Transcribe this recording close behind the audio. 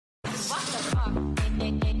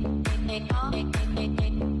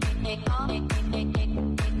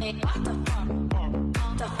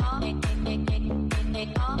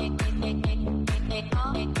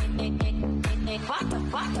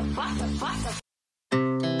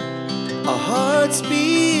Our hearts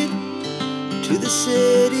beat to the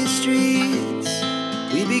city streets.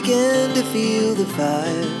 We began to feel the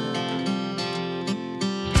fire.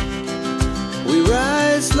 We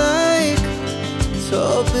rise like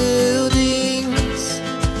tall buildings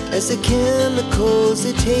as the chemicals,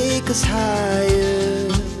 they take us higher.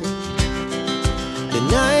 The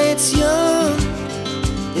night's young,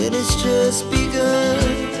 it has just begun,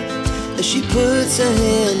 as she puts her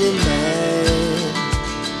hand in mine.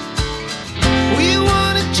 We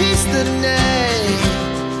wanna chase the night,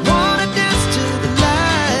 wanna dance to the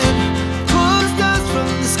light, pull the stars from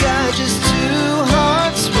the sky, just two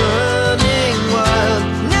hearts running wild.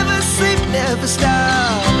 Never sleep, never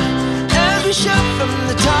stop, as we shout from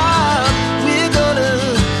the top. We're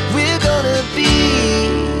gonna be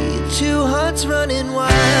two hearts running wild.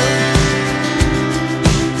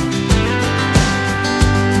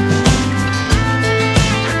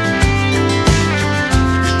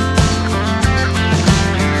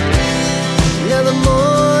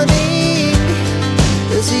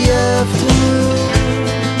 Afternoon,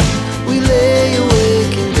 we lay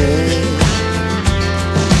awake in bed.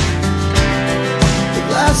 The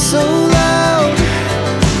laugh so loud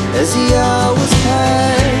as the hours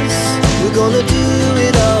pass. We're gonna do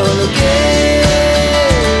it all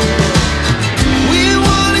again. We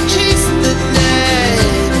wanna chase the night,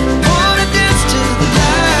 wanna dance to the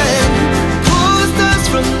light, pull the stars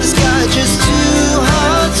from the sky, just two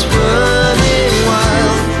hearts running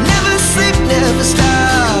wild. Never sleep, never stop,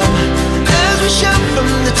 shout from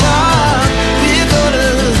the top. We're gonna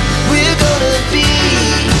be,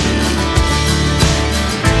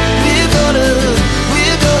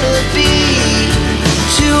 we're gonna be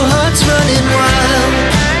two hearts running wild.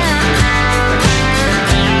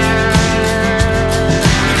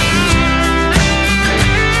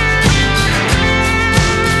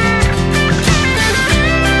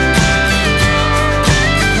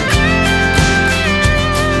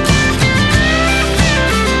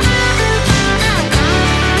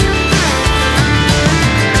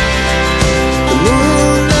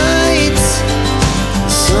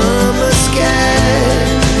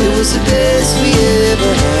 The best we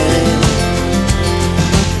ever had,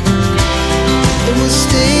 and we'll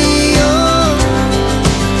stay young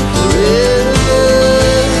forever.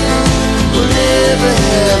 We'll never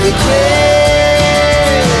have regrets.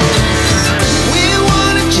 We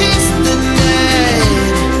wanna chase the night,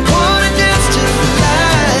 wanna dance to the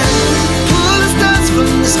light, pull the stars from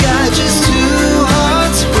the sky, just two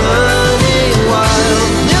hearts running wild.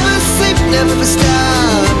 Never sleep, never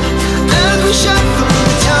stop, as we shout from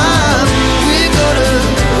the top.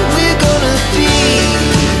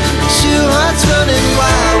 Running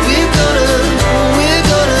wild, we're gonna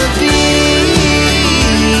be,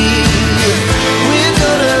 we're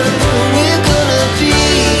gonna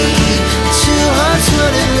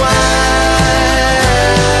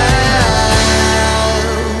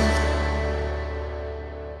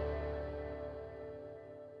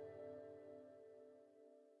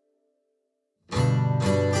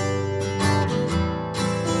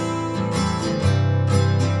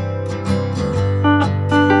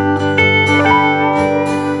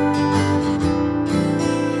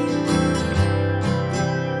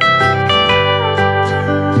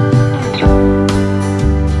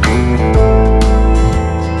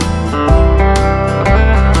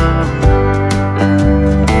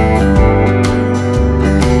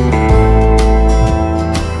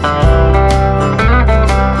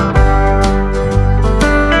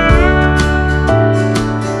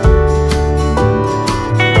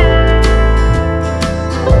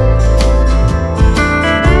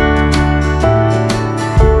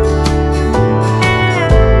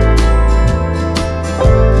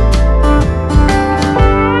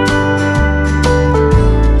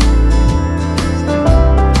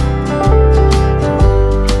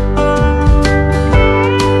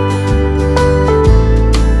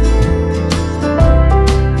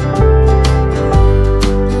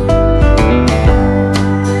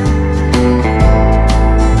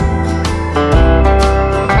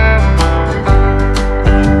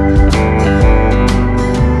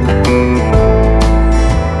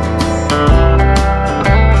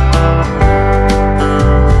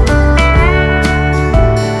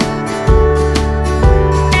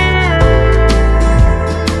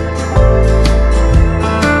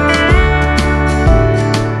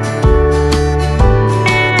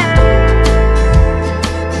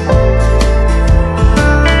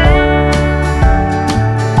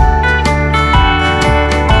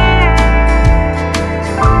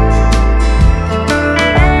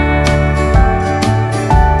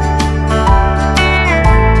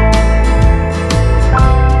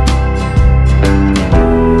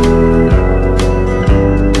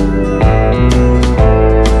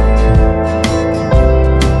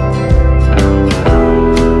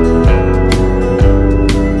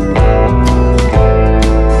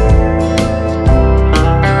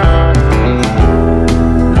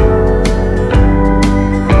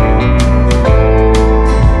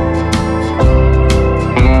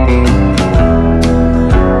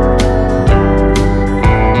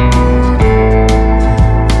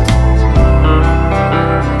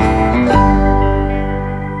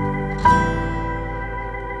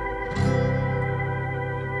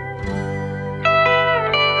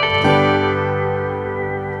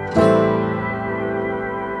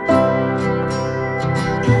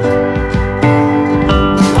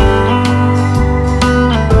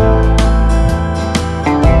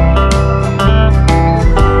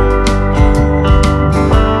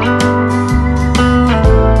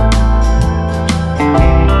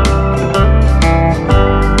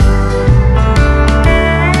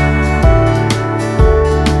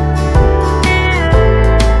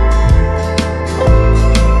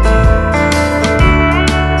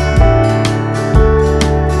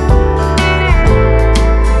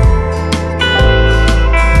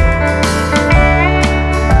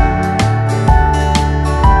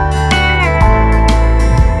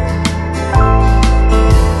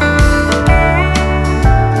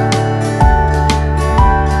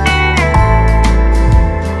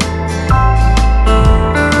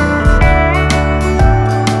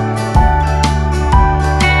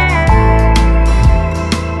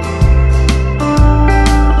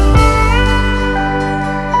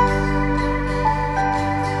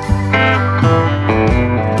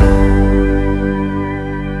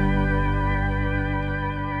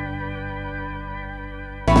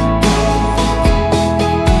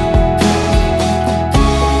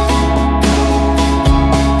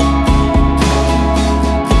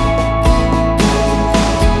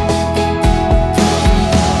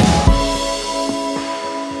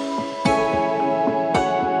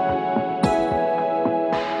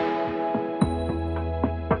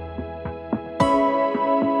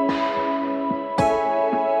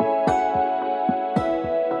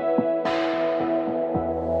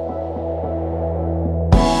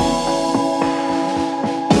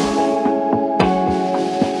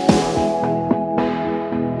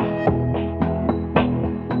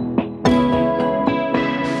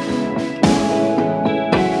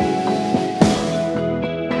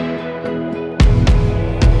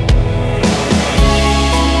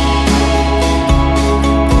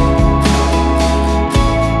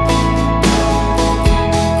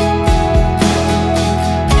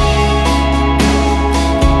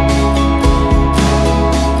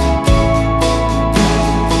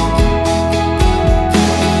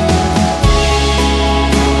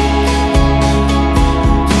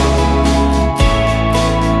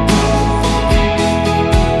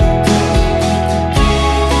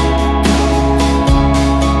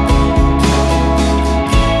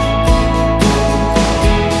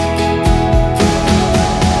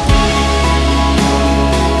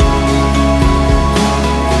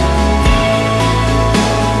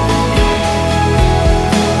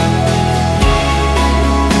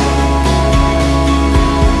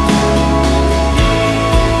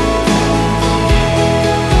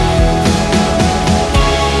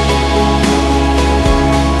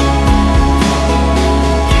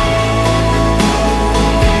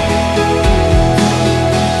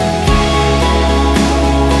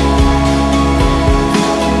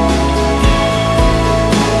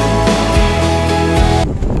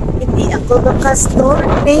Bekas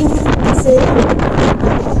snorkeling kasi